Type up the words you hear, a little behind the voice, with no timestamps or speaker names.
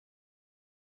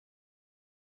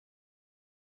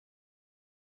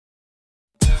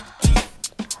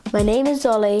My name is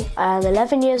Dolly, I am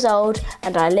 11 years old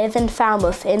and I live in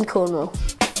Falmouth in Cornwall.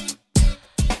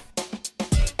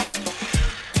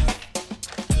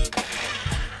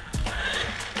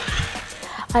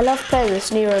 I love playing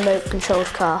this new remote-controlled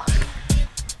car.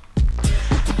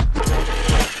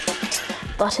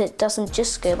 But it doesn't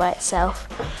just go by itself,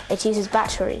 it uses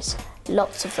batteries,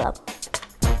 lots of them.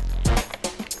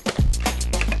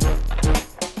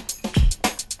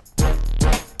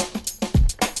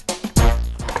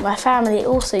 My family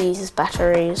also uses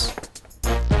batteries.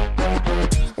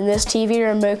 In this TV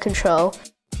remote control,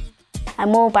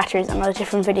 and more batteries and other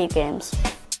different video games.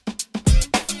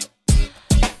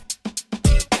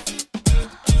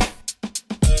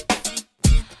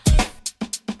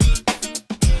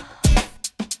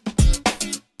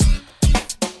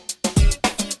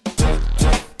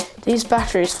 These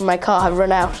batteries for my car have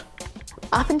run out.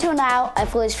 Up until now,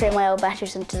 I've always thrown my old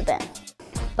batteries into the bin.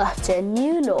 But a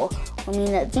new law will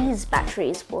mean that these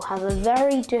batteries will have a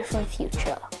very different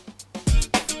future.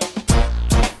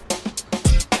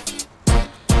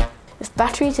 If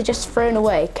batteries are just thrown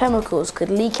away, chemicals could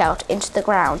leak out into the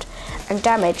ground and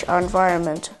damage our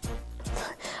environment.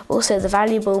 Also, the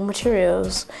valuable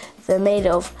materials they're made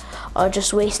of are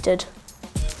just wasted.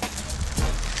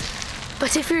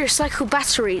 But if we recycle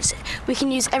batteries, we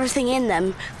can use everything in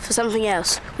them for something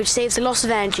else, which saves a lot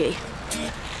of energy.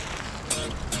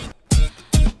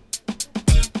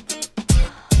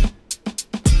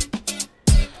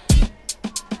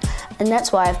 And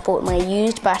that's why I've brought my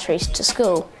used batteries to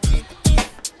school.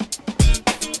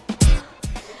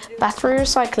 Battery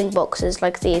recycling boxes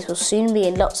like these will soon be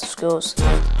in lots of schools.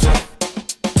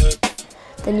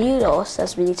 The new law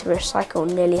says we need to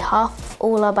recycle nearly half of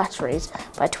all our batteries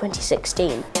by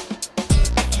 2016.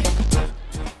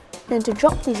 Then to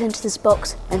drop these into this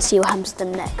box and see what happens to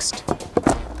them next.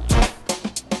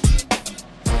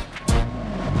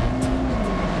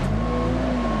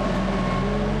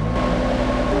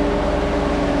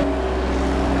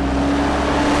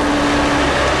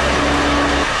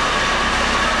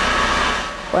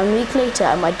 One week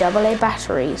later, my AA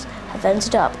batteries have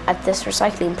ended up at this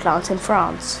recycling plant in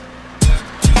France.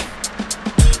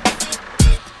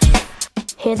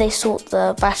 Here they sort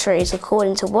the batteries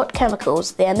according to what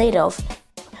chemicals they are made of.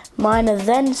 Mine are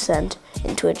then sent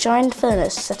into a giant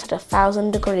furnace set at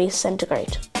 1,000 degrees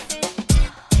centigrade.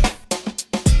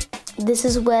 This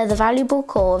is where the valuable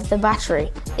core of the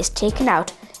battery is taken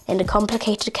out in a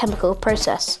complicated chemical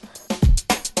process.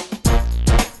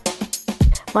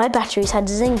 My batteries had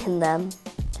zinc in them,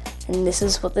 and this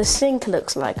is what the zinc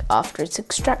looks like after it's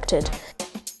extracted.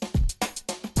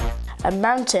 A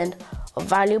mountain of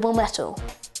valuable metal.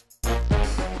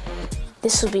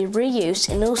 This will be reused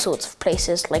in all sorts of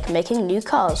places, like making new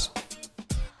cars.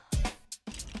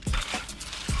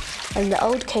 And the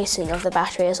old casing of the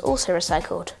battery is also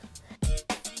recycled.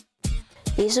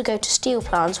 These will go to steel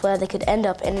plants where they could end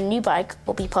up in a new bike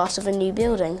or be part of a new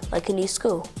building, like a new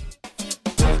school.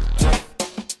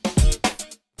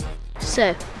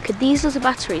 So, could these little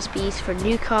batteries be used for a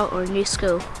new car or a new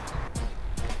school?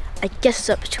 I guess it's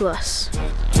up to us.